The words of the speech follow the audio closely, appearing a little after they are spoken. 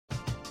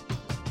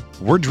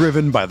We're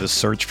driven by the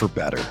search for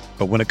better.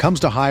 But when it comes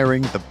to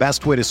hiring, the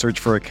best way to search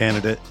for a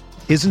candidate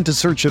isn't to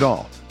search at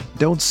all.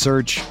 Don't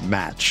search,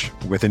 match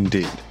with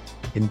Indeed.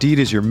 Indeed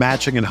is your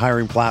matching and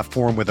hiring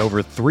platform with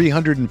over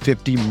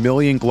 350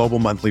 million global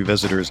monthly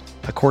visitors,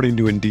 according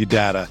to Indeed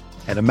data,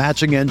 and a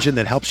matching engine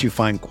that helps you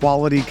find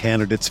quality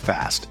candidates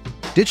fast.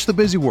 Ditch the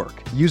busy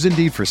work. Use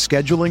Indeed for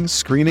scheduling,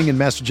 screening, and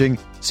messaging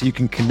so you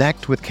can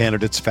connect with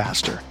candidates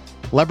faster.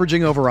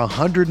 Leveraging over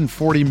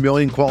 140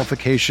 million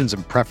qualifications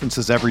and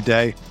preferences every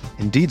day,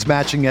 Indeed's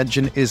matching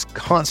engine is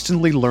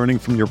constantly learning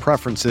from your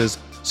preferences,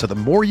 so the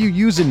more you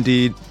use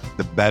Indeed,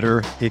 the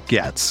better it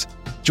gets.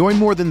 Join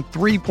more than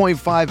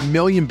 3.5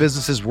 million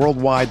businesses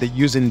worldwide that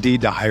use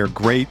Indeed to hire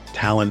great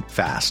talent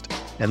fast.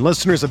 And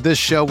listeners of this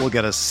show will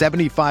get a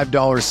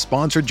 $75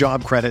 sponsored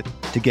job credit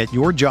to get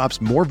your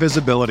jobs more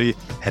visibility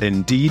at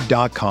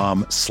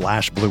Indeed.com/Blue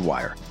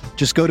Wire.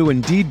 Just go to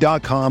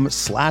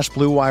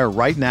Indeed.com/Blue Wire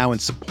right now and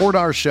support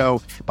our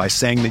show by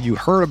saying that you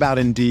heard about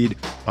Indeed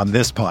on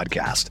this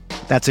podcast.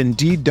 That's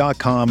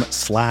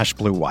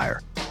Indeed.com/Blue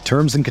Wire.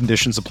 Terms and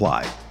conditions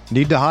apply.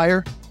 Need to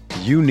hire?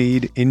 You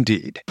need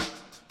Indeed.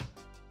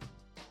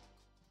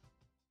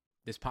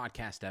 This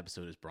podcast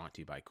episode is brought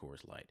to you by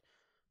Coors Light.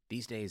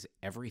 These days,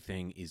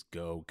 everything is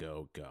go,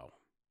 go, go.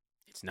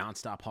 It's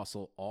nonstop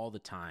hustle all the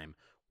time.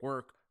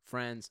 Work,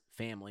 friends,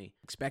 family,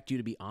 expect you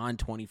to be on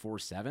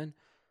 24/7.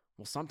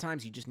 Well,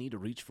 sometimes you just need to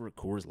reach for a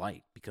Coors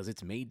Light because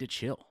it's made to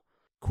chill.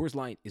 Coors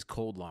Light is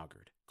cold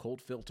lagered,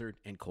 cold filtered,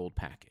 and cold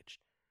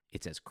packaged.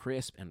 It's as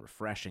crisp and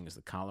refreshing as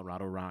the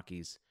Colorado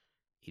Rockies.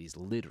 It is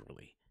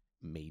literally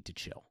made to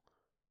chill.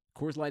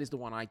 Coors Light is the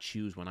one I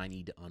choose when I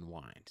need to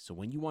unwind. So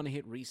when you want to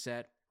hit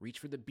reset, reach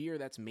for the beer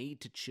that's made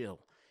to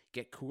chill.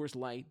 Get Coors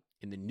Light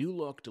in the new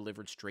look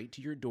delivered straight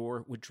to your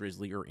door with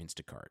Drizzly or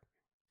Instacart.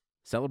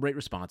 Celebrate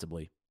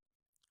responsibly.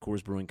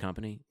 Coors Brewing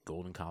Company,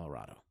 Golden,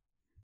 Colorado.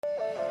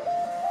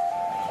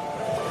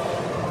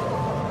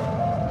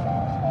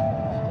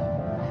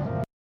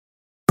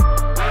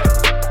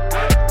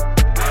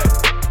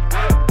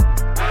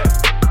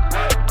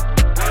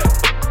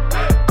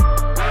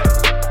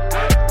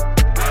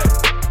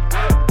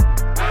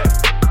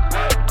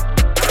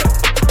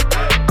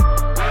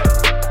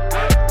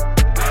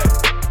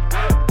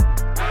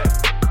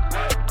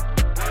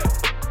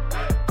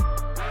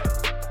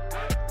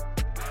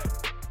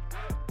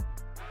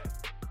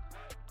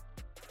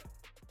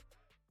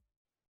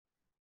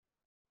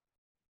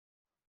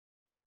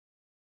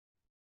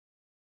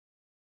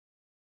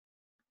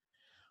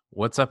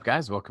 What's up,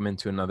 guys? Welcome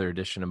into another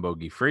edition of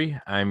Bogey Free.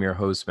 I'm your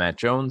host, Matt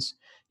Jones.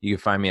 You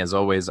can find me, as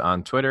always,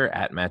 on Twitter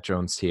at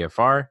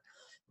MattJonesTFR.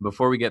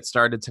 Before we get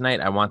started tonight,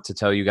 I want to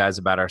tell you guys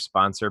about our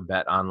sponsor,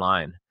 Bet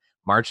Online.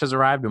 March has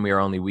arrived, and we are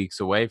only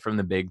weeks away from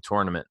the big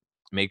tournament.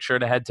 Make sure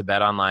to head to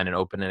Bet Online and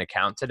open an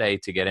account today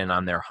to get in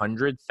on their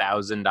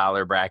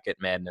 $100,000 Bracket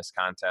Madness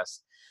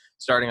contest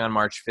starting on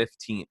March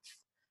 15th.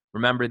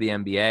 Remember, the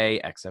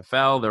NBA,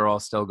 XFL, they're all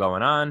still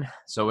going on.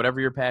 So whatever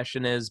your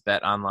passion is,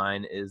 Bet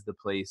Online is the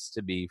place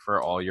to be for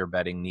all your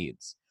betting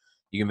needs.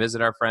 You can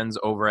visit our friends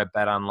over at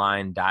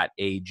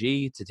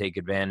betonline.ag to take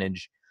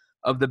advantage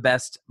of the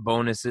best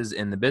bonuses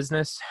in the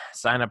business.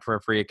 Sign up for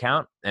a free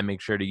account and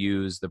make sure to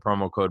use the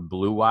promo code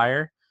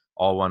BLUEWIRE,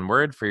 all one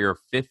word, for your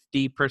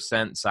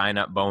 50%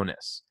 sign-up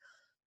bonus.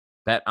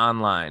 Bet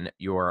Online,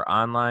 your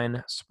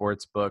online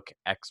sportsbook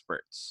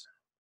experts.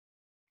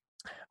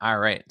 All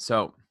right,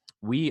 so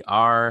we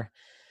are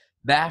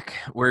back.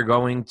 We're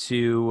going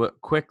to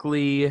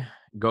quickly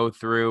go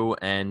through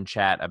and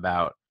chat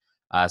about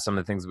some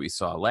of the things that we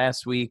saw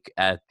last week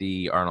at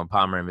the Arnold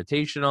Palmer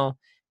Invitational,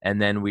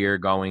 and then we are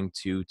going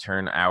to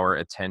turn our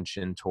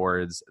attention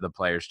towards the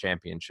Players'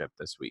 Championship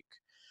this week.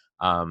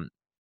 To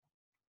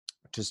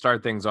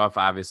start things off,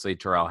 obviously,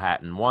 Tyrrell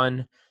Hatton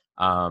won.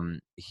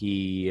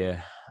 He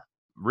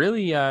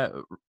really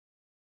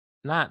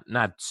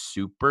not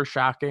super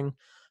shocking,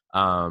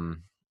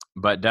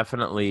 but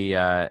definitely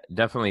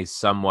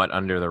somewhat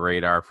under the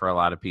radar for a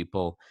lot of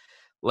people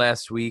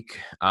last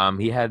week.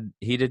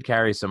 He did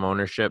carry some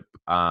ownership,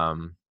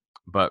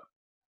 but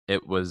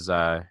it was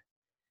a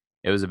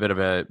bit of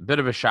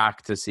a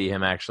shock to see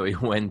him actually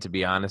win, to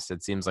be honest.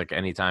 It seems like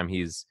anytime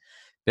he's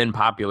been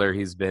popular,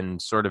 he's been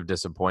sort of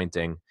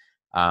disappointing.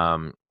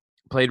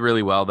 Played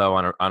really well though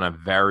on a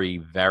very,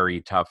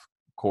 very tough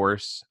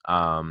course.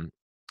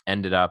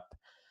 Ended up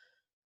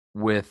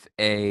with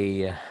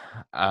a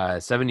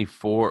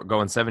 74,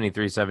 going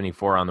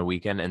 73-74 on the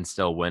weekend and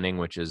still winning,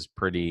 which is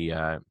pretty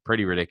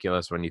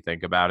ridiculous when you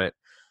think about it.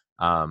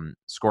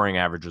 Scoring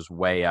average was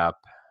way up,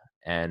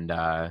 and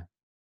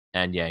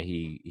yeah,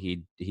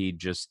 he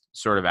just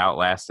sort of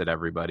outlasted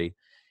everybody.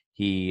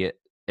 It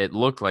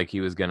looked like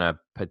he was gonna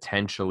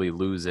potentially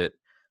lose it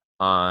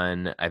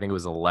on, I think it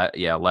was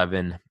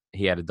 11.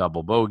 He had a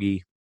double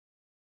bogey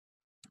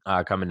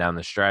coming down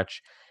the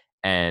stretch,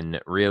 and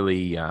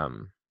really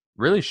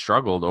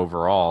struggled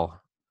overall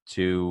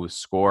to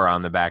score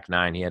on the back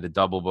nine. He had a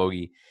double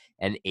bogey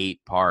and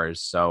 8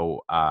 pars.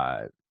 So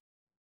not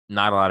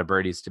a lot of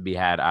birdies to be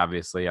had,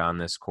 obviously, on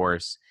this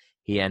course.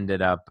 He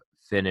ended up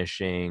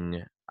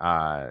finishing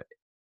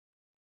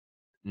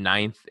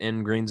ninth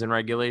in greens in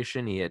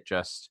regulation. He hit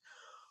just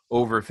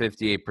over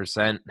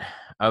 58%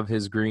 of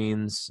his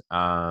greens.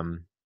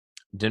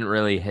 Didn't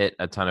really hit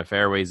a ton of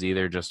fairways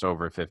either, just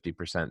over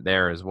 50%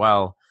 there as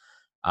well.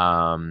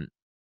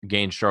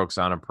 Gained strokes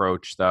on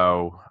approach,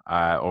 though,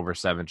 over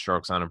 7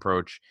 strokes on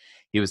approach.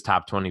 He was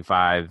top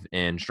 25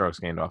 in strokes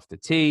gained off the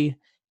tee,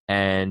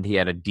 and he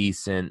had a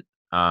decent,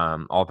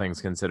 all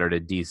things considered, a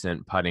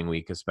decent putting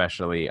week,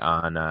 especially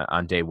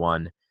on day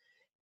one.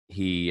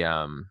 He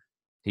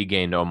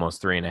gained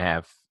almost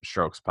 3.5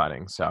 strokes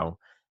putting. So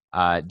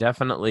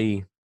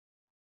definitely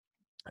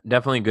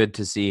good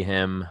to see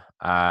him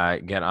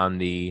get on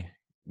the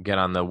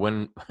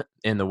win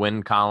in the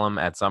win column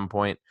at some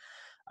point.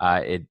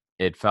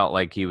 It felt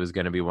like he was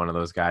going to be one of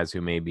those guys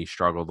who maybe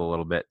struggled a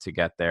little bit to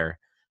get there,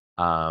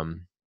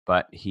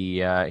 but he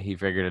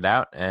figured it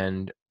out,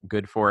 and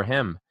good for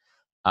him.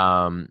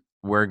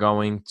 We're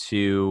going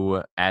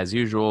to, as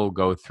usual,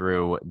 go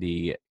through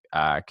the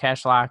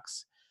cash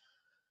locks.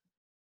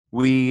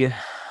 We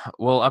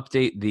will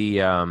update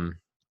the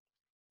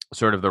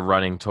sort of the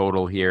running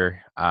total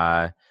here.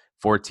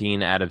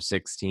 14 out of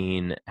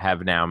 16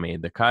 have now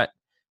made the cut.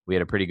 We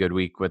had a pretty good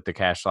week with the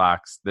cash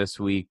locks this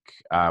week,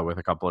 with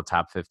a couple of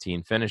top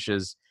 15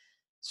 finishes.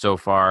 So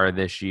far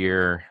this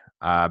year,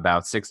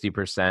 about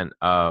 60%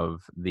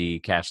 of the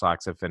cash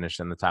locks have finished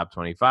in the top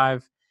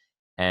 25,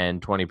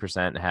 and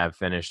 20% have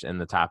finished in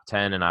the top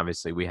 10. And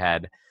obviously we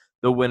had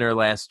the winner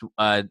last,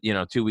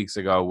 2 weeks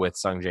ago with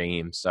Sungjae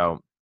Im. So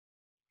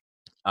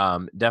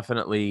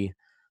definitely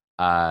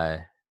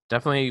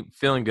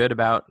feeling good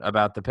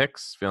about the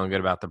picks, feeling good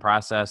about the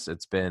process.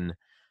 It's been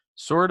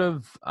sort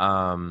of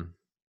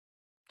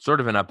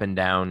an up and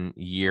down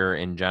year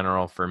in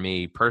general for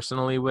me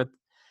personally with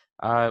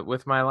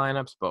my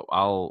lineups, but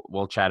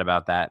we'll chat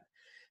about that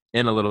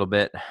in a little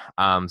bit.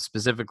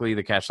 Specifically,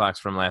 the cash locks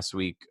from last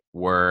week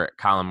were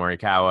Collin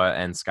Morikawa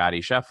and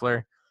Scottie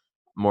Scheffler.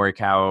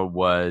 Morikawa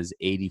was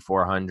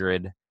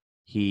 8,400.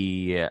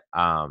 He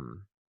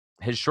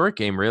his short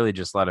game really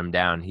just let him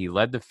down. He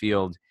led the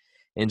field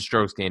in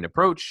strokes gained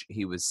approach.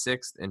 He was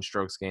 6th in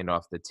strokes gained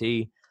off the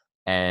tee,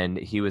 and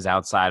he was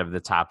outside of the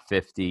top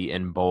 50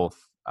 in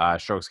both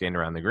strokes gained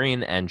around the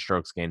green and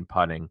strokes gained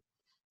putting,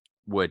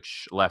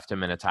 which left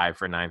him in a tie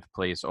for 9th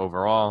place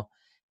overall,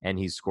 and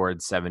he scored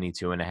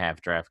 72.5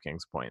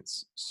 DraftKings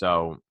points.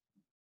 So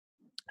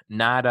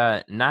not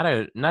a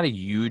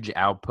huge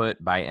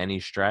output by any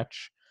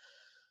stretch.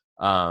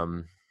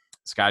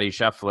 Scottie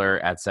Scheffler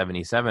at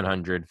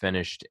 7,700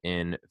 finished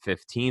in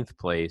 15th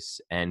place,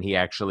 and he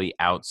actually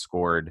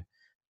outscored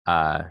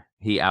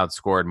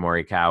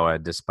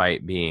Morikawa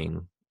despite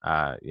being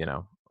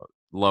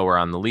lower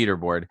on the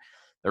leaderboard.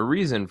 The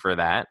reason for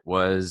that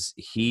was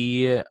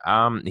he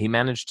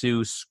managed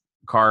to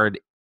card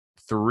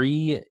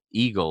 3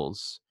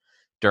 eagles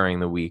during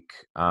the week,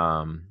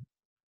 and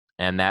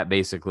that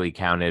basically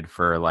counted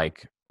for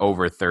like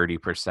over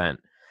 30%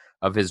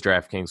 of his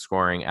DraftKings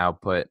scoring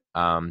output.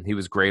 He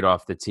was great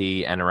off the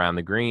tee and around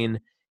the green.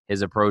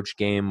 His approach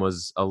game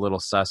was a little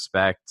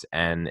suspect,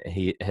 and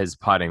his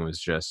putting was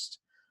just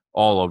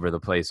all over the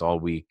place all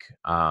week.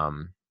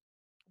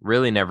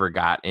 Really never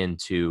got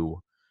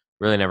into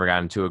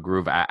a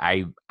groove.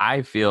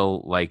 I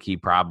feel like he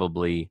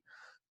probably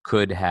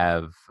could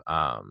have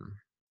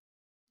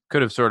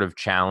sort of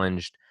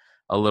challenged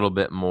a little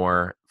bit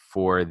more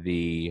for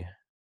the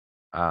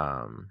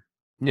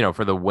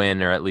for the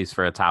win, or at least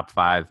for a top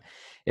 5.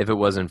 If it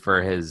wasn't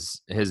for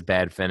his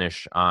bad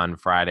finish on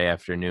Friday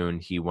afternoon,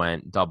 he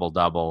went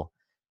double.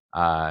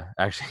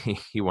 Actually,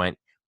 he went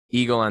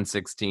eagle on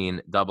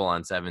 16, double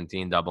on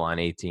 17, double on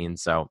 18.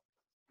 So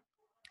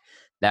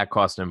that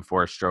cost him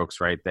 4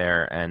 strokes right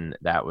there, and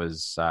that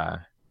was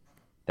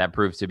that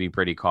proved to be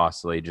pretty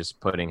costly,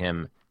 just putting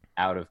him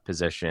out of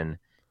position.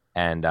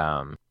 And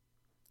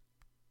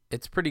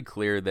it's pretty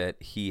clear that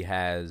he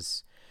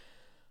has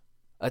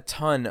a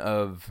ton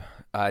of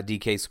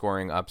DK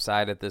scoring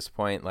upside at this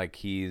point. Like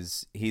he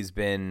hasn't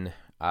been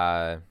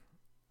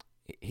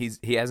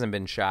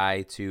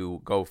shy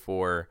to go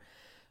for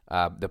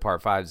the par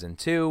 5s and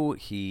 2.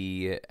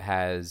 He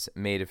has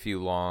made a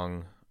few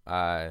long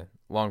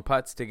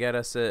putts to get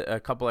us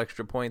a couple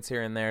extra points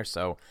here and there.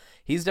 So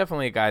he's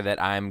definitely a guy that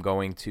I'm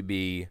going to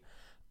be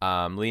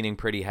leaning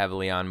pretty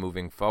heavily on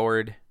moving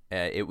forward.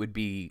 It would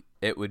be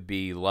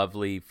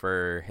lovely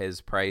for his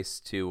price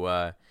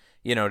to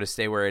to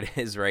stay where it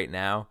is right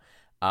now.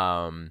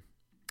 I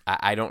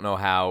don't know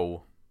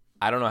how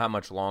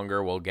much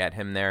longer we'll get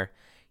him there.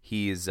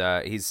 He's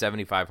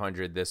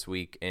 7,500 this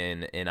week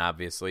in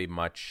obviously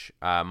much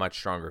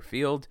stronger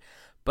field,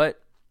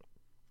 but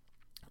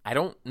I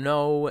don't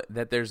know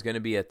that there's going to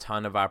be a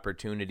ton of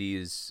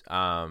opportunities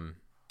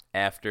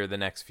after the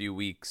next few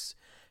weeks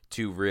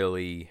to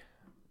really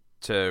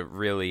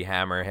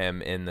hammer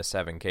him in the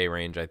 7K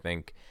range. I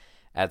think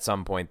at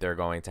some point they're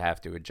going to have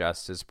to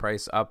adjust his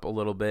price up a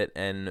little bit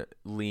and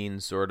lean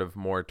sort of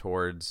more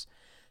towards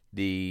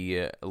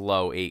the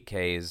low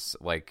 8Ks,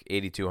 like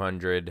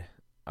 8,200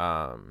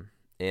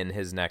 in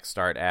his next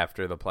start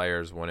after the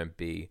Players wouldn't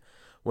be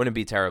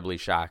terribly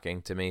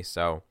shocking to me.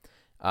 So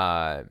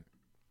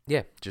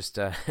Yeah, just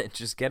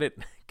get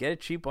it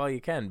cheap while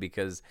you can,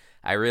 because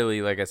I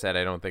really, like I said,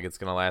 I don't think it's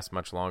going to last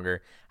much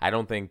longer. I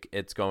don't think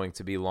it's going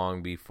to be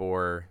long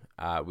before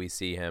we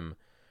see him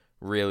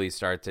really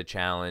start to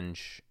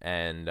challenge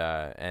and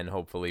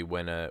hopefully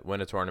win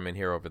a tournament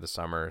here over the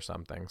summer or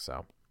something.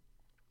 So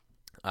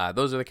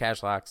those are the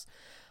cash locks.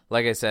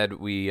 Like I said,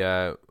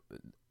 I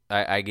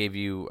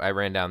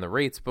ran down the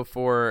rates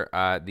before.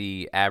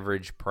 The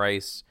average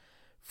price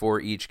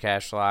for each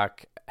cash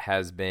lock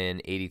has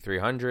been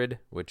 $8,300,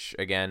 which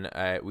again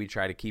we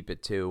try to keep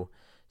it to,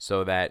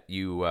 so that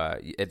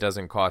it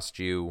doesn't cost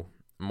you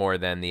more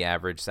than the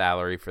average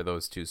salary for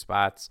those two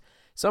spots.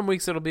 Some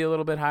weeks it'll be a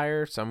little bit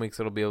higher, some weeks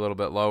it'll be a little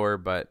bit lower,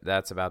 but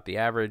that's about the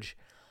average.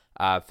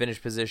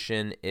 Finish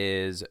position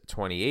is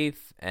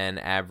 28th, and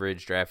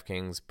average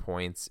DraftKings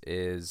points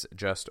is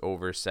just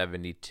over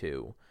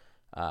 72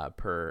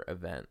 per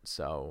event.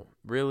 So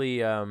really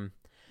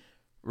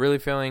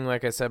feeling,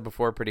 like I said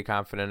before, pretty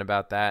confident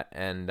about that,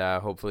 and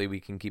hopefully we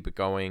can keep it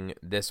going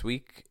this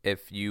week.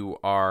 If you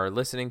are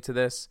listening to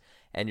this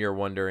and you're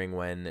wondering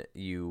when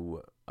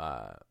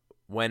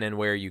and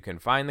where you can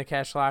find the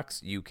cash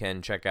locks, you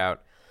can check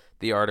out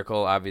the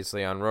article,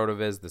 obviously, on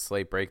RotoViz, the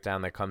slate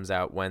breakdown that comes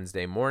out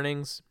Wednesday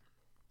mornings.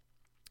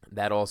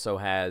 That also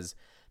has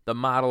the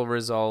model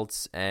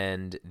results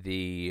and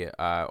the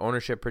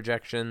ownership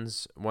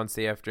projections once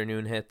the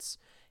afternoon hits,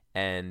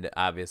 and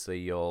obviously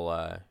you'll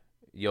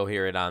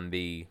hear it on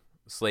the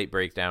slate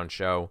breakdown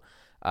show.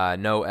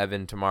 No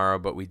Evan tomorrow,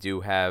 but we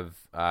do have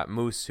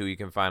Moose, who you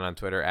can find on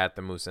Twitter at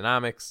the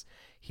Mooseonomics.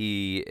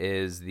 He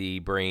is the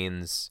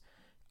brains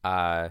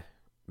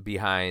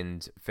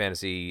behind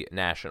Fantasy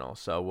National,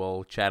 so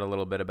we'll chat a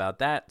little bit about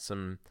that.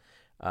 Some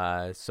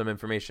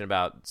information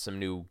about some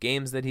new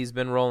games that he's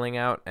been rolling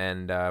out,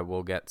 and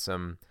we'll get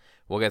some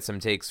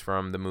takes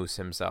from the Moose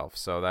himself.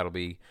 So that'll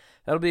be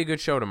a good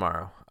show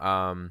tomorrow.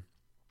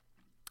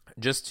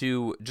 Just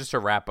to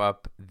wrap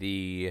up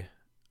the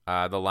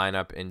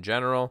lineup in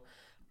general,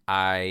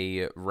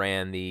 I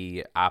ran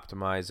the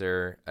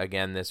optimizer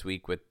again this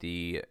week with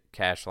the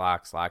cash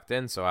locks locked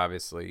in. So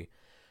obviously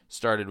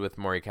started with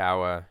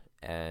Morikawa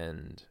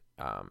and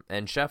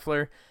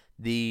Scheffler.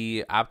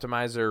 The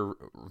optimizer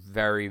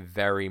very,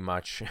 very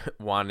much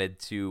wanted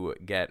to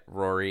get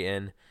Rory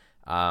in,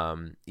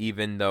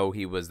 even though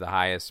he was the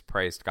highest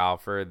priced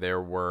golfer.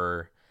 There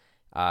were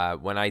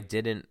when I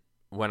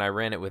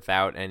ran it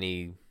without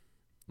any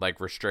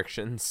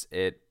restrictions,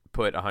 it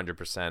put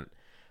 100%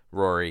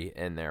 Rory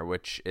in there,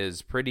 which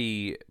is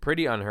pretty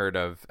unheard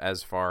of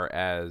as far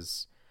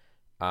as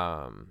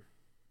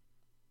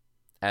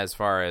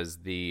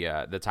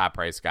the top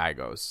price guy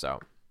goes. So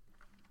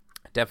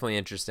definitely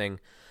interesting.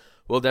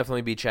 We'll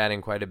definitely be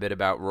chatting quite a bit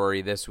about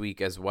Rory this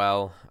week as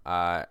well.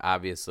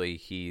 Obviously,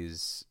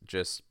 he's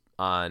just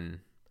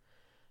on.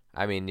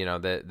 I mean,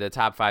 the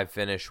top 5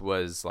 finish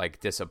was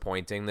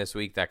disappointing this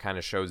week. That kind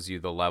of shows you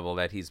the level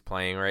that he's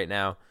playing right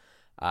now.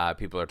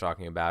 People are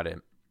talking about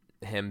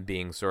him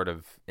being sort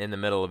of in the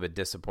middle of a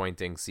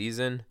disappointing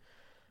season.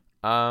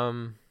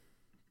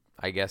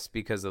 I guess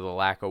because of the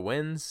lack of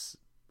wins,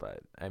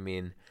 but I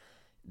mean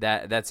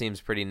that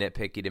seems pretty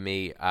nitpicky to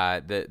me.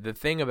 The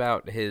thing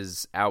about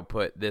his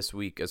output this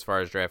week as far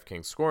as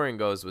DraftKings scoring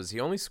goes was he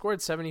only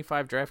scored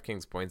 75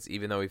 DraftKings points,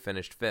 even though he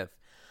finished 5th.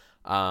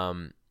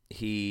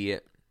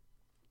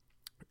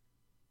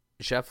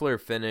 Scheffler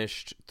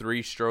finished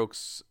 3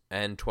 strokes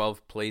and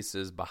 12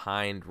 places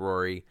behind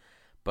Rory,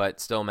 but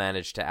still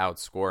managed to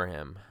outscore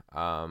him.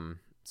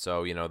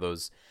 So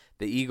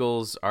the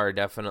Eagles are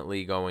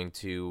definitely going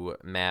to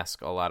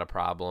mask a lot of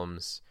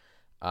problems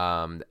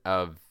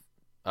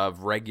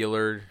of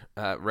regular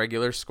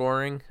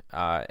scoring.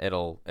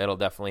 It'll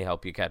definitely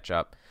help you catch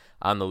up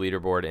on the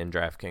leaderboard in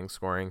DraftKings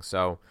scoring.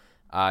 So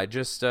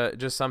just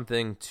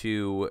something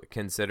to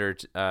consider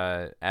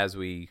as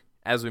we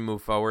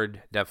move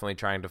forward. Definitely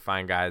trying to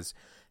find guys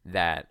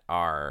that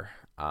are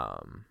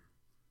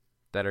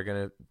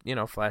gonna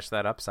flash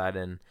that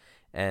upside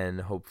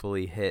and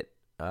hopefully hit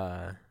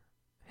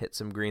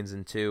some greens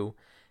in 2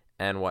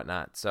 and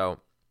whatnot. So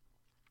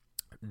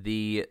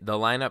the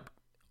lineup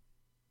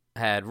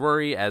had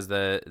Rory as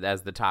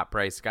the top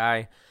price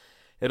guy.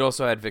 It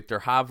also had Viktor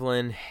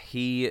Hovland.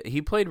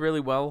 He played really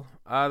well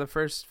the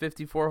first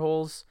 54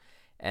 holes,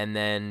 and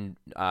then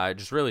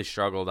just really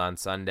struggled on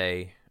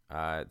Sunday.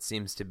 It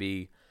seems to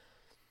be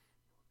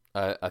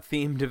a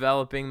theme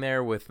developing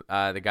there with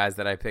the guys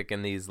that I pick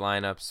in these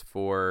lineups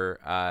for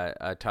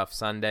a tough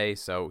Sunday.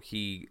 So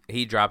he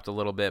dropped a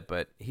little bit,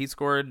 but he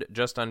scored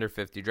just under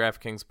 50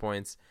 DraftKings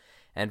points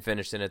and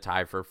finished in a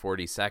tie for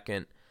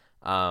 42nd.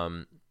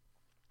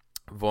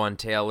 Vaughn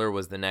Taylor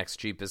was the next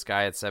cheapest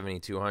guy at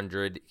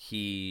 $7,200.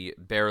 He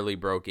barely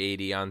broke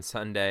 80 on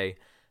Sunday.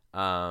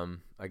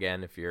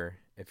 Again, if you're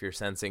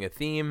sensing a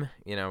theme,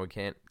 we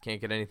can't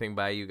get anything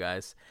by you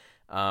guys.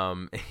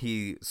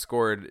 He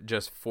scored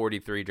just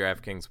 43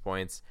 DraftKings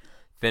points,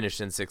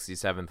 finished in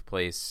 67th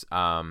place.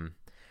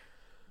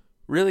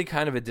 Really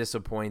kind of a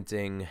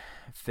disappointing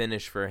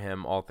finish for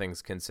him, all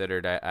things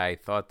considered. I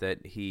thought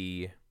that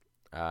he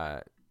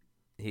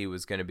he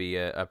was going to be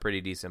a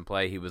pretty decent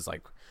play. He was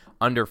like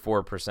under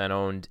 4%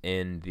 owned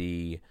in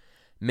the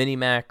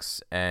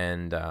Minimax,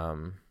 and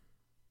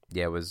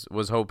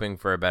was hoping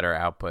for a better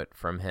output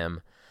from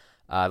him.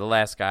 The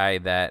last guy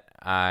that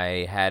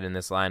I had in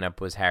this lineup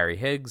was Harry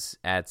Higgs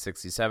at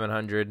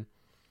 6,700.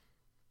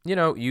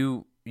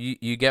 You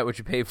get what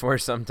you pay for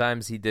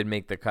sometimes. He did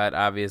make the cut,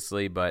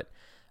 obviously, but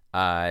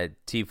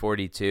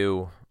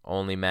T42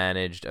 only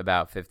managed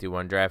about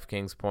 51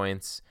 DraftKings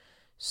points.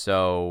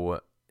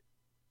 So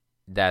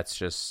that's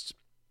just,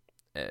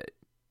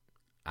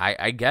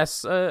 I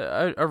guess,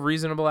 a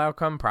reasonable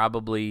outcome,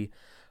 probably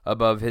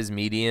above his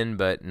median,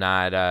 but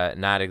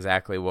not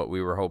exactly what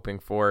we were hoping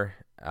for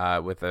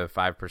with a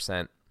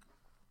 5%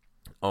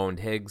 owned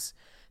Higgs.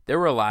 There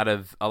were a lot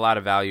of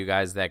value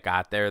guys that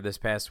got there this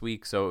past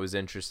week, so it was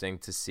interesting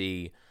to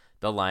see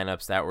the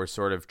lineups that were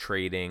sort of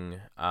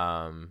trading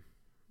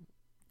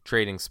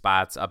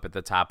spots up at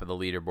the top of the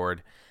leaderboard.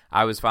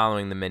 I was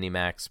following the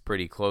Minimax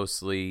pretty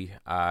closely.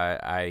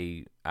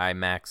 I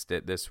maxed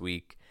it this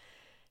week,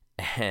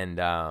 and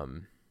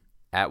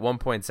at one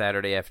point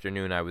Saturday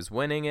afternoon I was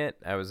winning it.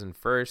 I was in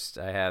first.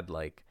 I had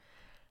I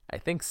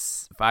think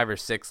 5 or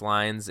 6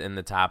 lines in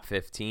the top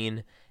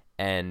 15,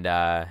 and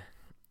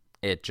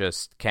it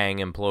just Kang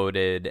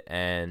imploded,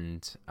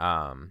 and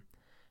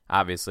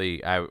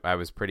obviously I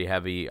was pretty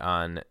heavy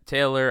on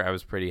Taylor. I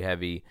was pretty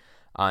heavy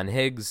on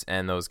Higgs,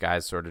 and those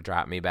guys sort of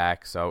dropped me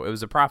back. So it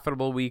was a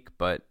profitable week,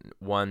 but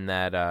one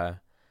that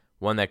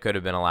could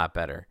have been a lot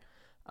better.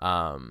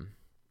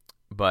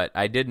 But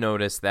I did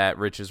notice that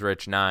Rich is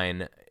Rich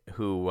 9,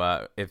 who,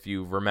 if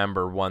you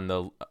remember, won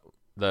the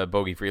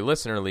Bogey Free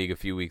Listener League a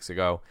few weeks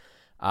ago.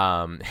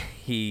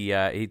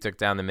 He took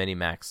down the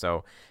Minimax.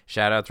 So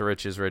shout out to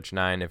Rich is Rich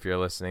 9 if you're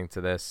listening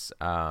to this.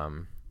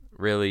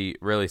 Really,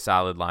 really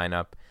solid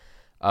lineup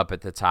up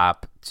at the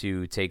top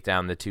to take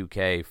down the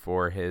 2K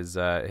for his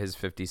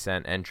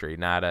 50-cent entry.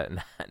 Not a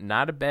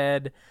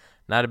bad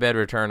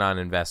return on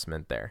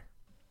investment there.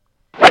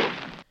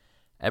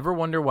 Ever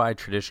wonder why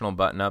traditional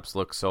button-ups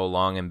look so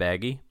long and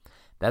baggy?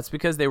 That's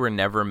because they were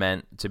never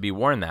meant to be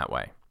worn that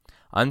way.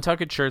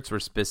 Untucked shirts were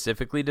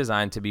specifically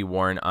designed to be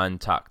worn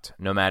untucked.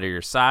 No matter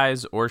your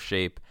size or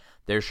shape,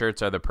 their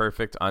shirts are the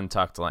perfect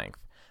untucked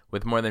length.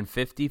 With more than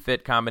 50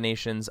 fit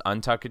combinations,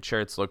 untucked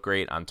shirts look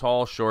great on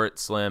tall, short,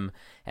 slim,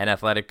 and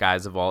athletic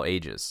guys of all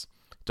ages.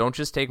 Don't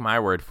just take my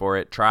word for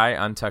it. Try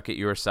Untuck It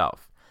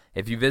yourself.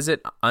 If you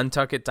visit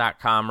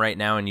untuckit.com right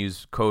now and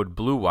use code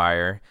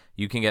BLUEWIRE,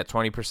 you can get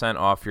 20%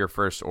 off your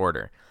first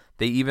order.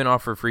 They even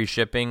offer free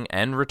shipping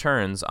and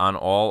returns on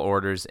all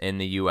orders in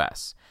the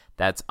U.S.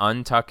 That's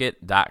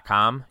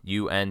untuckit.com,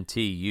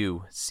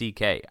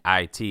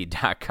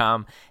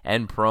 UNTUCKIT.com,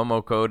 and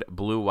promo code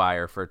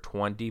BLUEWIRE for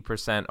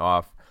 20%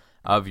 off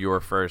of your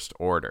first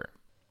order.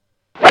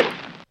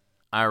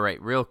 All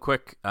right, real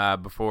quick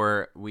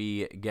before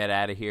we get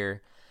out of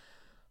here,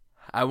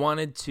 I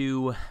wanted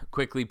to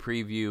quickly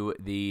preview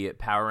the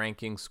power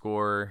ranking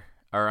score,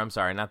 or I'm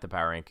sorry, not the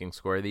power ranking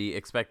score, the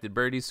expected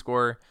birdie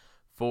score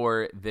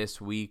for this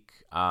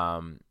week.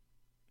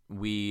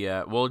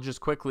 We'll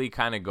just quickly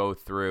kind of go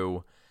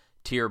through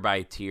tier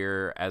by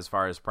tier as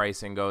far as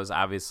pricing goes.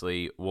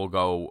 Obviously, we'll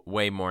go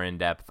way more in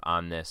depth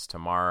on this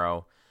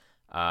tomorrow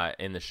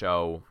in the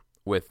show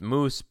with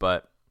Moose,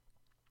 but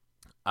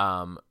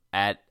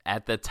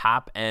at the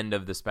top end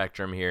of the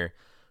spectrum here,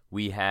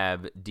 we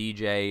have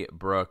DJ,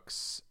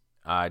 Brooks,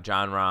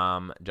 Jon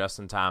Rahm,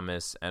 Justin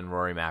Thomas, and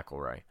Rory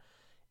McIlroy.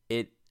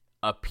 It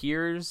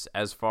appears,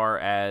 as far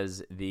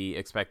as the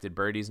expected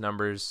birdies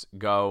numbers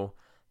go,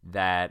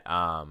 that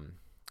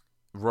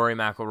Rory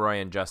McIlroy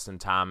and Justin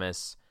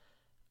Thomas,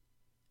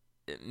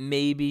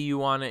 maybe you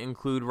want to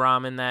include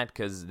Rahm in that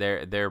because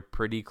they're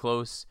pretty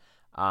close.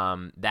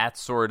 That's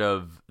sort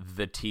of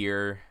the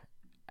tier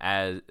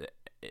as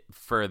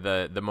for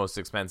the most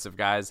expensive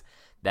guys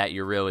that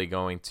you're really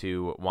going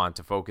to want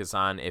to focus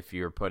on if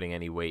you're putting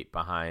any weight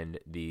behind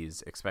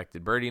these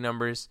expected birdie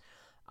numbers.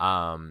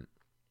 I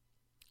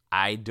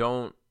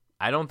don't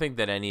think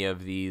that any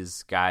of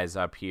these guys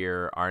up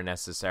here are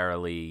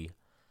necessarily,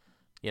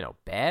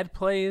 bad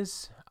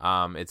plays.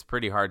 It's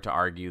pretty hard to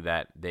argue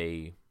that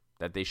they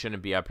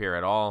shouldn't be up here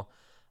at all.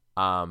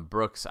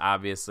 Brooks,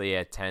 obviously,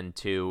 at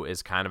 10-2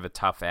 is kind of a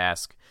tough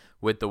ask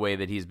with the way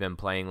that he's been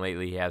playing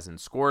lately. He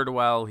hasn't scored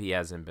well. He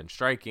hasn't been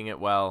striking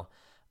it well.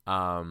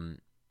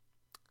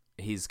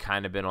 He's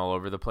kind of been all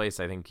over the place.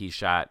 I think he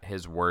shot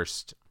his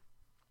worst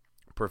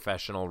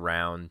professional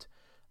round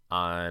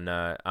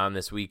on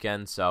this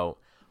weekend. So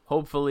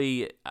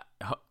hopefully,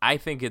 I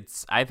think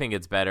it's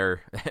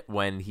better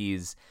when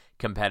he's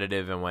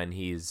competitive and when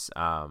he's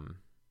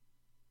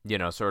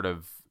sort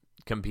of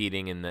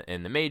competing in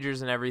the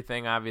majors and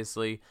everything,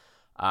 obviously.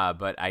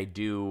 But I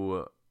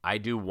do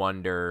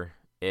wonder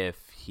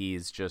if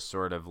he's just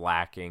sort of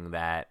lacking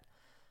that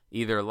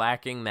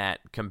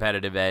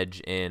competitive edge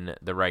in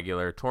the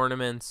regular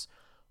tournaments,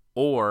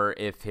 or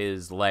if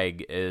his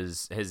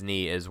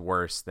knee is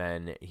worse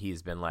than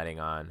he's been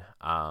letting on.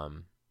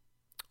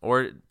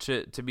 Or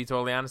to be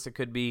totally honest, it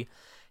could be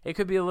it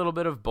could be a little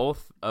bit of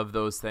both of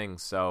those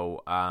things.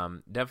 So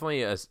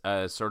definitely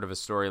a sort of a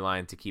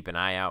storyline to keep an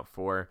eye out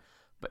for,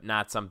 but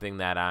not something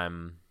that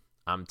I'm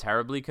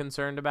terribly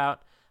concerned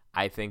about.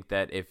 I think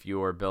that if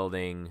you're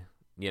building,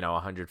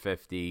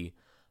 150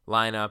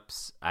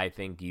 lineups, I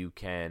think you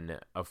can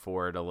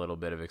afford a little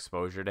bit of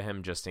exposure to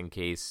him just in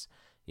case,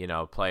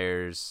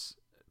 players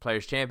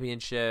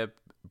championship,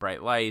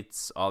 bright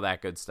lights, all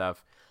that good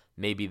stuff.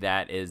 Maybe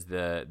that is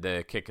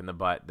the kick in the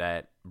butt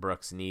that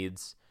Brooks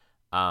needs.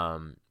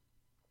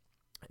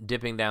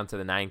 Dipping down to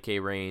the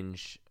 9K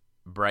range,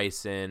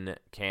 Bryson,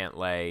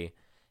 Cantlay,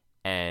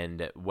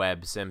 and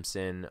Webb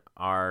Simpson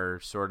are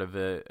sort of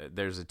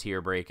there's a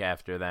tier break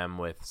after them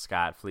with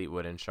Scott,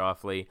 Fleetwood, and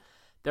Schauffele.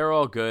 They're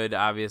all good,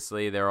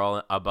 obviously. They're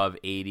all above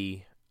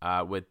 80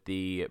 with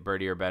the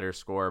birdie or better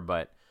score,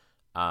 but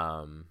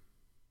Bryson,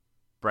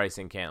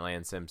 Cantlay,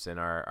 and Simpson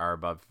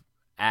are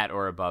at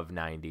or above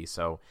 90.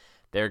 So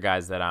they're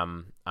guys that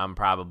I'm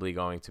probably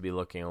going to be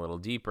looking a little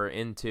deeper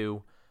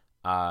into.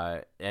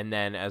 And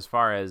then as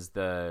far as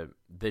the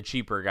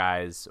cheaper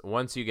guys,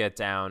 once you get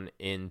down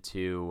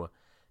into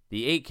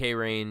the 8K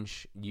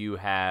range, you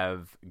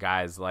have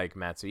guys like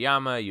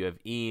Matsuyama, you have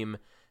Eam,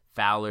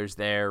 Fowler's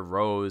there,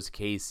 Rose,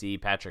 Casey,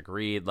 Patrick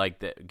Reed,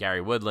 like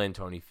Gary Woodland,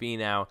 Tony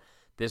Finau.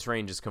 This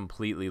range is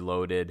completely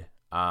loaded.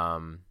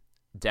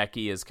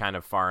 Decky is kind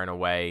of far and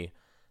away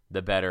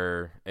the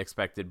better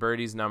expected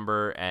birdies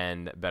number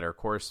and better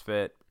course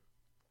fit.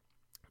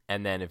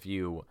 And then if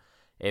you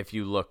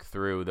look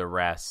through the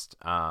rest,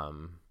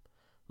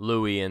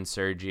 Louis and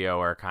Sergio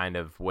are kind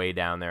of way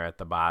down there at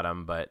the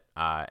bottom, but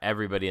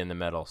everybody in the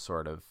middle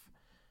sort of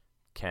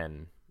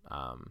can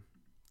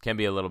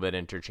be a little bit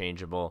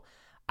interchangeable.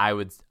 I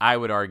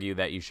would argue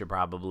that you should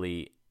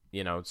probably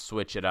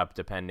switch it up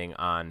depending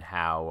on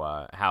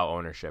how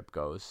ownership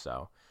goes.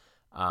 So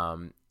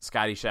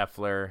Scotty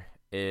Scheffler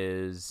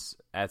is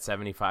at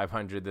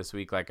 7,500 this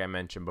week, like I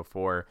mentioned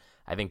before.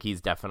 I think he's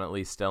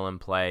definitely still in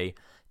play.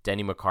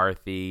 Denny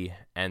McCarthy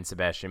and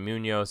Sebastian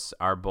Munoz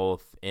are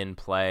both in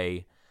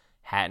play.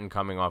 Hatton,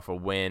 coming off a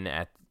win,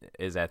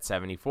 is at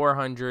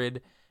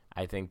 7,400.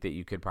 I think that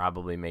you could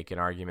probably make an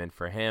argument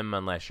for him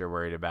unless you're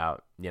worried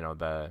about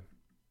the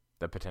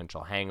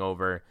potential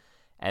hangover.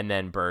 And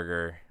then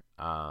Berger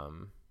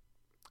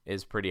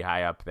is pretty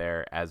high up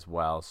there as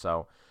well.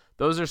 So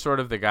those are sort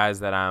of the guys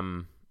that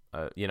I'm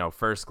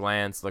first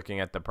glance looking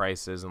at the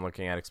prices and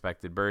looking at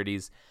expected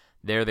birdies.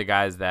 They're the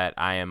guys that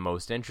I am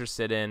most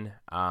interested in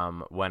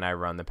when I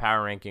run the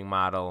power ranking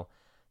model.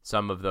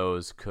 Some of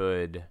those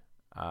could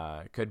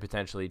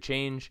potentially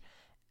change,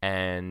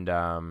 and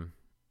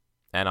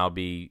I'll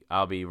be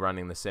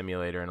running the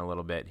simulator in a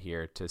little bit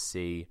here to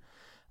see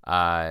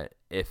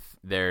if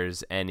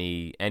there's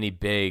any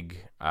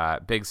big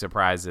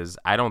surprises.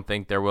 I don't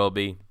think there will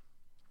be.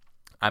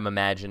 I'm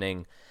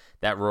imagining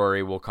that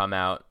Rory will come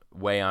out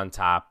way on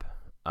top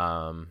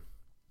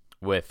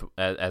with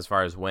as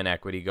far as win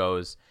equity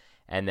goes.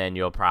 And then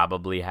you'll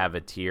probably have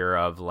a tier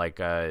of like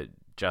a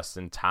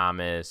Justin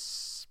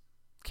Thomas,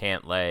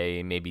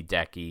 Cantlay, maybe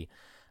Decky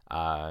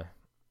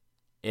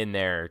in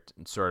there,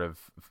 sort of,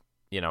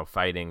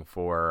 fighting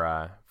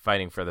for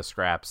the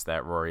scraps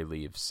that Rory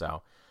leaves.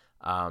 So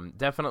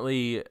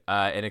definitely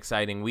an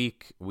exciting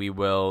week. We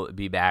will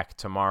be back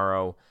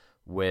tomorrow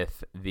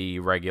with the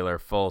regular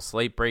full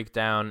slate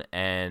breakdown.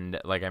 And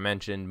like I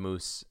mentioned,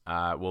 Moose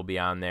will be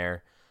on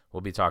there. We'll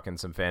be talking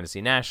some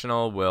Fantasy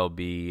National. We'll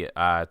be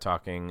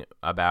talking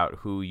about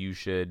who you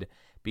should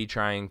be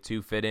trying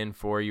to fit in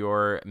for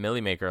your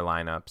Millie Maker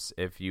lineups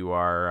if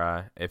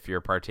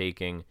you're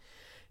partaking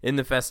in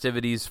the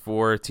festivities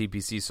for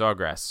TPC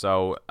Sawgrass.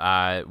 So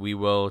we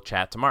will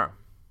chat tomorrow.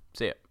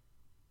 See ya.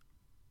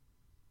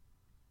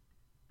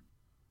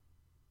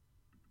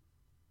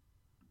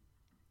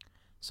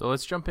 So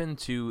let's jump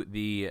into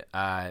the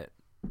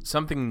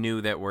something new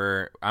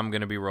that I'm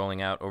going to be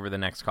rolling out over the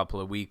next couple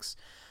of weeks.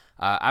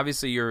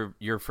 Obviously,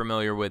 you're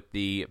familiar with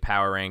the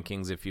power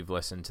rankings if you've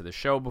listened to the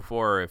show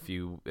before, or if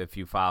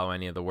you follow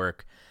any of the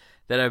work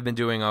that I've been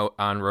doing on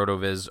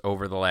RotoViz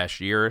over the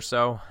last year or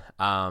so.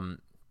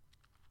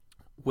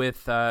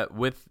 With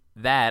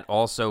that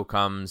also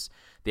comes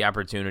the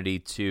opportunity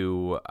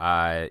to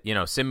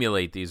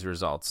simulate these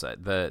results.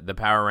 The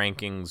power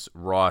rankings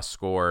raw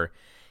score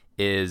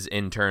is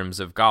in terms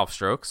of golf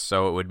strokes,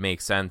 so it would make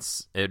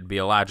sense. It'd be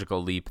a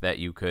logical leap that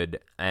you could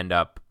end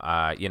up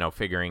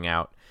figuring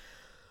out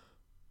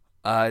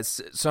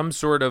some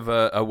sort of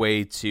a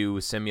way to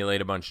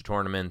simulate a bunch of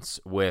tournaments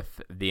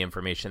with the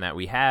information that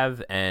we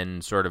have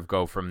and sort of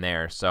go from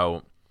there.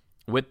 So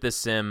with the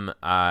sim,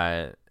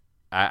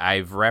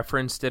 I've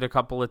referenced it a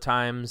couple of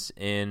times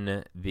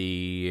in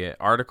the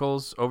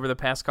articles over the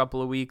past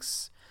couple of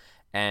weeks,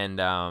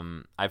 and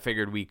I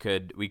figured we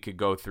could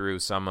go through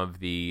some of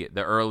the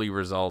early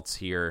results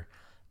here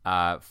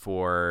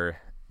for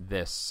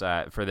this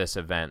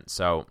event.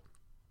 So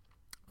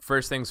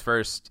first things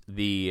first,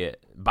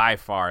 by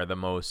far the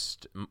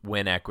most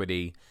win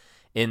equity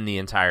in the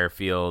entire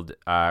field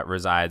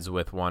resides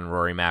with one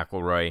Rory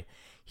McIlroy.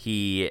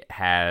 He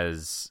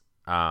has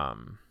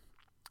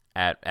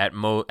at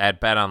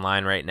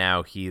BetOnline right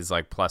now, he's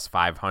like plus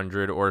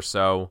 500 or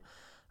so.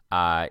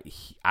 I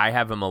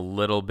have him a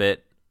little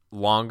bit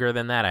longer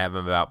than that. I have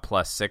him about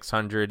plus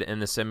 600 in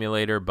the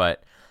simulator,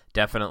 but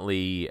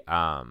definitely,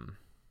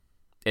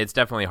 it's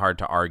definitely hard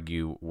to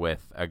argue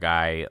with a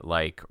guy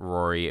like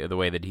Rory, the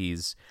way that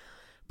he's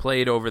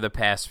played over the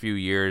past few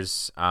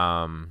years,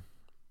 or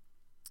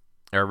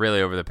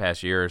really over the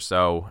past year or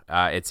so.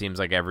 It seems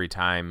like every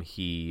time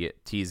he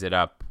tees it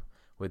up,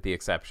 with the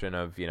exception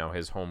of,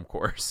 his home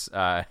course,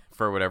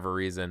 for whatever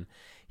reason,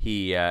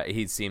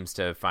 he seems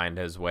to find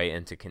his way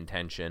into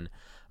contention.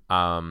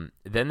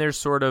 Then there's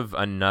sort of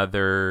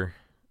another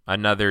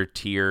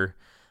tier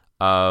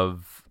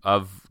of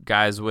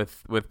guys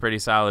with pretty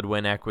solid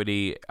win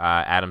equity.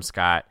 Adam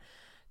Scott,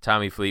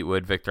 Tommy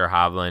Fleetwood, Victor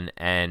Hovland,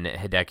 and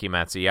Hideki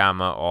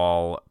Matsuyama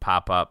all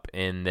pop up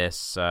in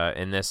this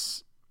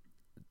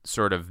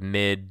sort of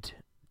mid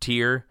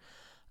tier.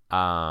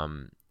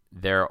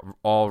 They're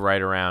all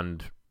right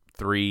around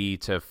 4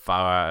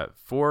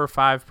 or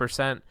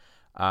 5%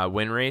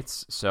 win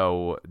rates,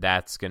 so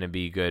that's going to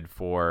be good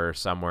for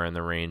somewhere in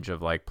the range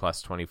of like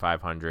plus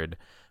 2,500,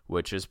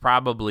 which is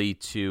probably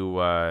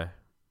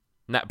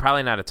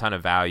probably not a ton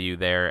of value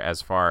there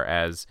as far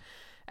as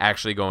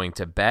actually going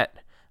to bet.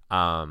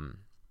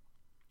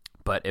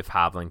 But if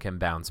Hovland can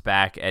bounce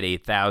back at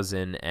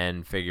 8,000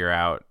 and figure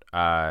out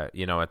a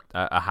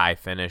high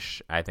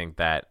finish, I think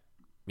that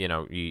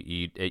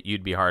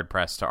you'd be hard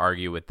pressed to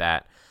argue with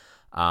that.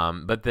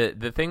 But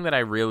the thing that I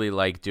really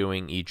like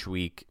doing each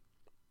week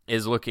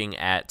is looking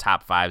at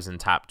top 5s and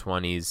top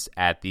 20s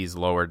at these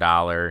lower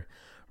dollar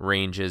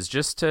ranges,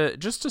 just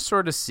to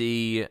sort of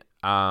see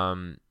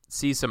some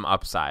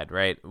upside,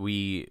 right?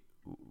 We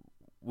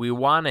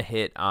want to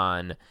hit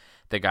on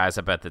the guys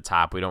up at the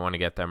top. We don't want to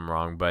get them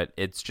wrong, but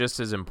it's just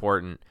as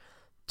important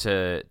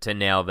to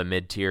nail the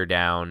mid tier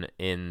down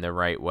in the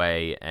right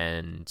way,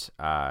 and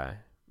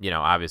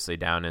obviously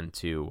down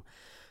into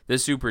the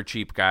super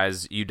cheap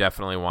guys. You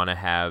definitely want to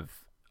have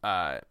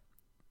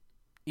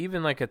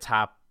even like a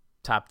top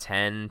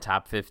 10,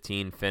 top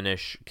 15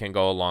 finish can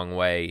go a long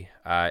way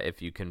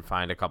if you can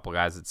find a couple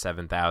guys at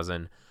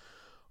 7,000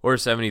 or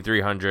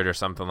 7,300 or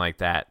something like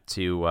that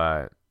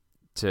to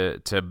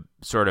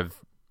sort of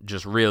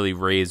just really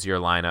raise your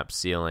lineup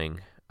ceiling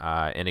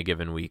in a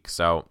given week.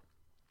 So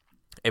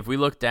if we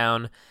look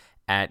down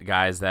at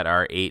guys that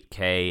are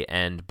 8K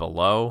and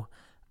below,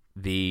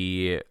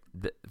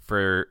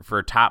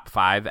 for top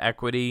 5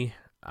 equity,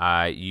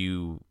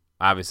 you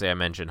obviously, I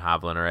mentioned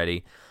Hovland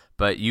already,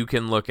 but you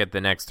can look at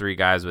the next 3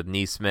 guys with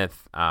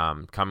Neesmith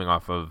coming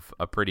off of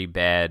a pretty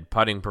bad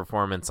putting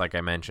performance, like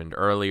I mentioned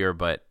earlier,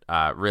 but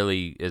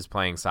really is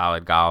playing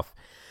solid golf.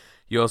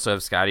 You also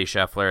have Scotty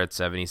Scheffler at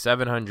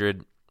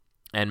 7,700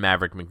 and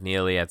Maverick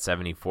McNealy at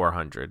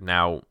 7,400.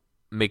 Now,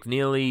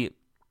 McNealy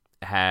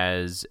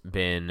has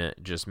been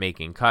just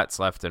making cuts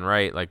left and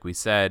right, like we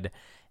said,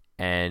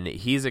 and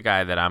he's a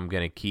guy that I'm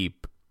going to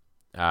keep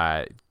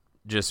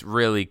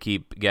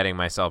getting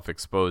myself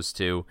exposed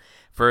to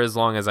for as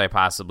long as I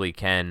possibly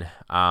can.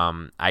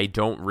 I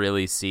don't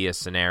really see a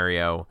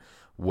scenario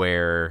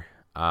where,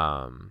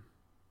 a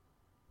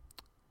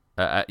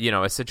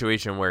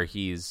situation where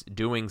he's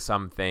doing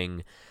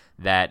something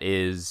that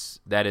is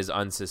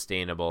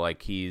unsustainable.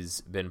 Like,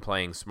 he's been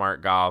playing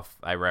smart golf.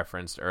 I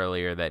referenced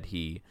earlier that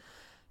he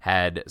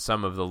had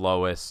some of the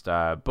lowest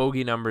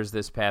bogey numbers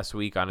this past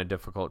week on a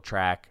difficult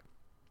track.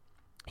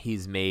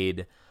 He's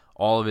made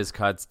all of his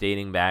cuts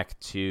dating back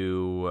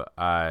to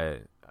a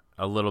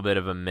little bit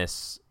of a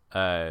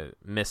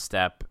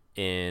misstep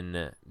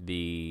in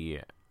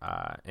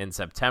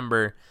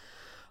September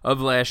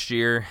of last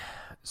year.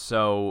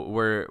 So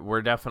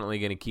we're definitely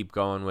going to keep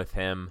going with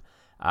him.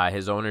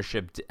 His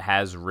ownership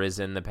has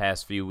risen the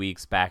past few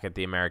weeks. Back at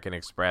the American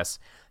Express,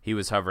 he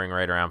was hovering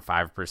right around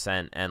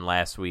 5%, and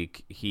last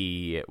week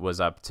he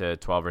was up to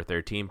 12 or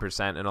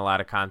 13% in a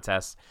lot of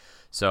contests.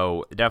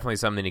 So definitely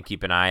something to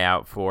keep an eye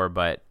out for,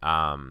 but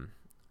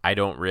I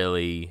don't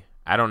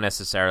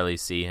necessarily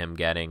see him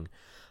getting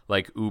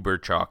like uber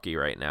chalky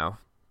right now.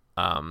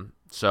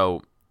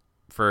 So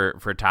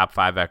for top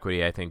 5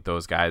 equity, I think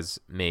those guys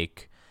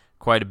make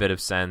quite a bit of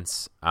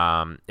sense.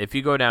 If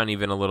you go down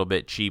even a little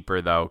bit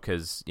cheaper though,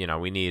 because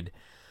we need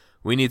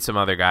some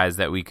other guys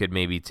that we could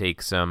maybe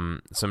take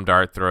some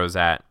dart throws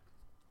at.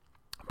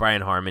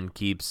 Brian Harman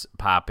keeps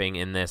popping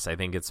in this. I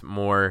think it's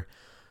more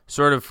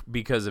sort of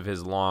because of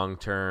his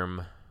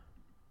long-term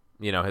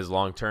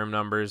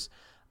numbers,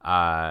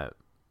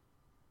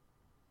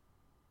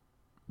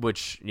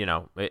 which,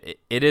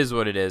 it is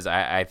what it is.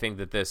 I think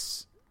that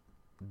this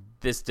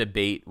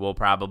debate will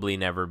probably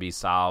never be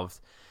solved,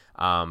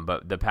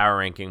 but the power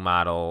ranking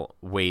model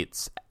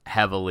weights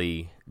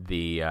heavily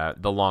the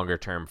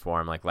longer-term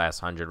form, like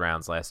last 100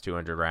 rounds, last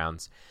 200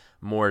 rounds,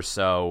 more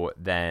so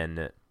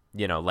than,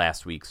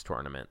 last week's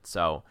tournament.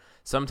 So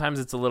sometimes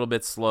it's a little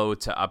bit slow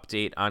to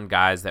update on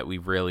guys that we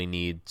really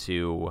need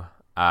to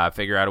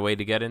figure out a way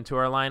to get into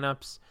our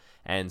lineups,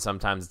 and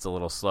sometimes it's a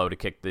little slow to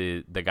kick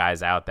the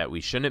guys out that we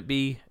shouldn't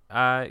be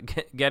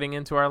getting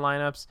into our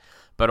lineups.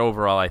 But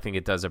overall, I think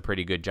it does a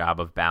pretty good job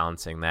of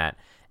balancing that.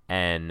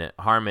 And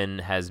Harman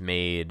has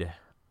made,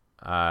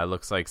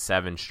 looks like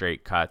 7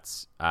 straight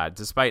cuts,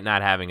 despite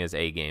not having his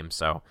A game.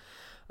 So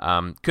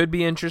could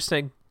be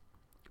interesting,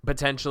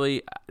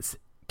 potentially.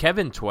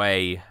 Kevin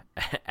Tway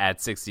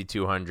at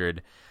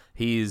 6,200.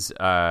 He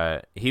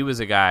was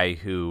a guy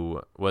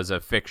who was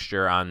a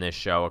fixture on this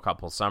show a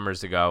couple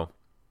summers ago,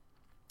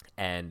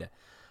 and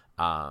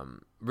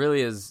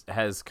really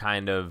has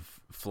kind of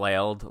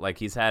flailed. Like,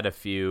 he's had a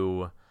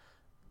few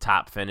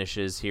top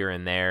finishes here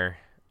and there,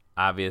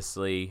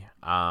 obviously,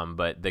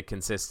 but the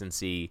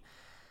consistency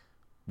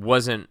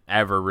wasn't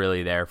ever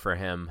really there for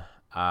him.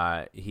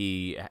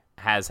 He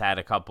has had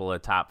a couple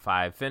of top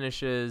 5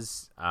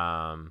 finishes,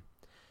 a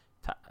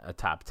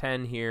top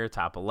 10 here,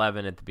 top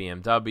 11 at the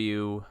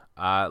BMW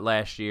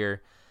last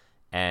year,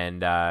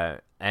 and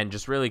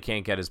just really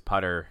can't get his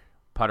putter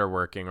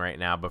working right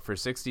now. But for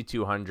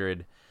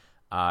 6,200,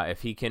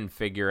 if he can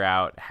figure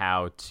out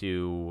how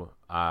to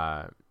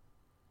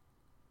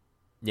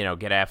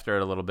get after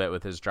it a little bit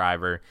with his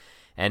driver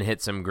and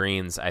hit some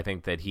greens, I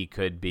think that he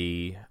could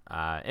be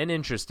an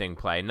interesting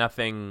play.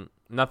 Nothing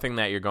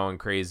that you're going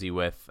crazy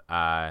with.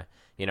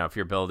 If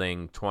you're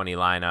building 20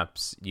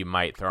 lineups, you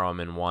might throw him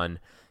in one.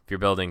 If you're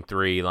building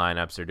 3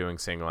 lineups or doing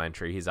single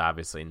entry, he's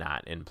obviously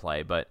not in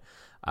play, but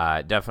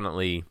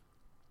definitely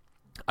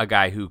a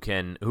guy who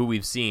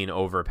we've seen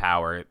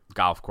overpower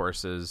golf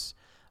courses,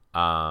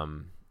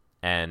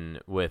 and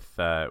with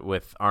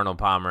Arnold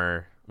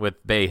Palmer,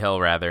 with Bay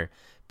Hill rather,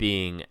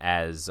 being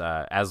as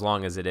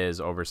long as it is,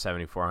 over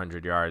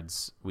 7,400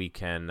 yards, we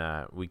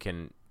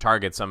can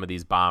target some of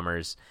these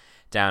bombers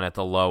down at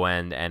the low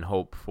end and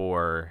hope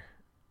for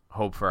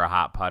a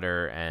hot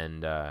putter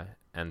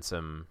and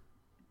some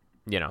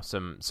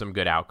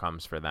good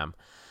outcomes for them.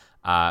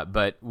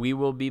 But we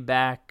will be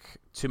back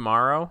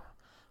tomorrow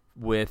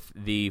with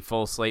the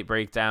full slate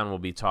breakdown. We'll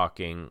be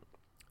talking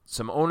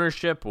some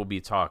ownership. We'll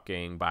be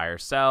talking buy or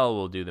sell.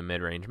 We'll do the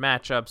mid-range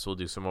matchups. We'll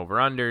do some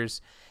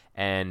over-unders.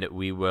 And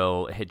we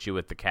will hit you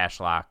with the cash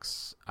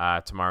locks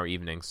tomorrow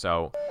evening.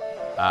 So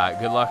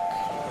good luck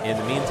in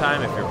the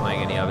meantime if you're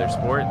playing any other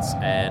sports,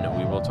 and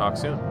we will talk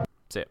soon.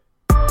 See ya.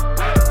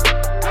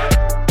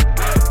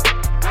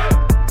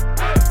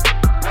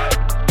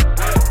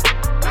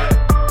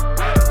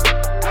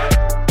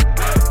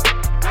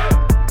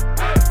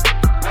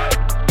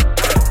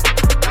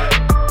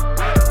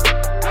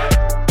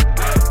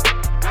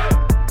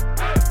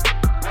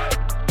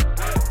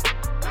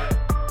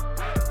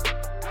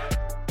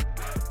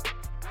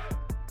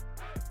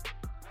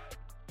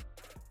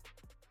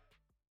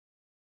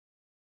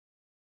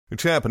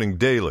 It's happening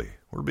daily.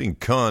 We're being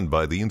conned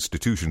by the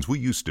institutions we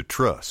used to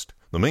trust.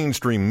 The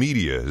mainstream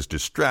media is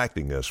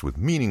distracting us with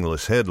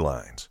meaningless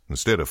headlines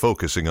instead of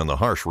focusing on the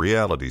harsh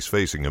realities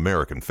facing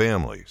American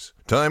families.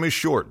 Time is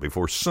short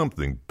before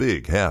something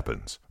big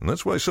happens, and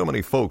that's why so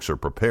many folks are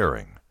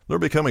preparing. They're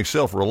becoming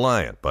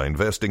self-reliant by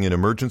investing in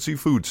emergency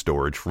food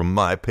storage from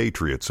My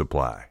Patriot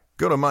Supply.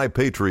 Go to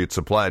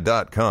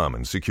MyPatriotSupply.com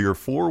and secure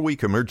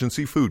 4-week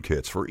emergency food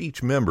kits for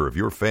each member of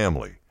your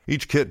family.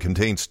 Each kit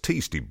contains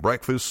tasty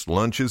breakfasts,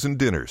 lunches, and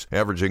dinners,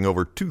 averaging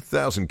over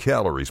 2,000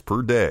 calories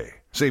per day.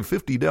 Save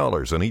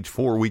 $50 on each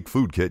 4-week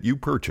food kit you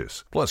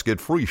purchase. Plus,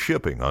 get free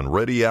shipping on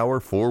Ready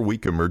Hour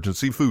 4-week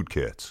emergency food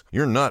kits.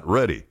 You're not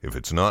ready if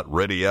it's not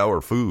Ready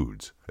Hour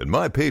Foods. At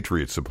My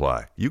Patriot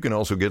Supply, you can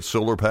also get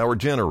solar power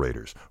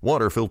generators,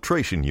 water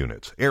filtration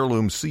units,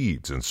 heirloom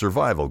seeds, and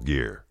survival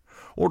gear.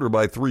 Order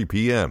by 3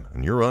 p.m.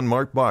 and your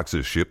unmarked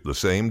boxes ship the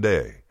same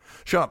day.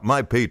 Shop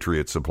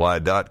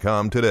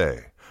MyPatriotSupply.com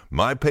today.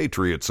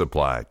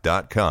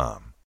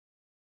 MyPatriotSupply.com.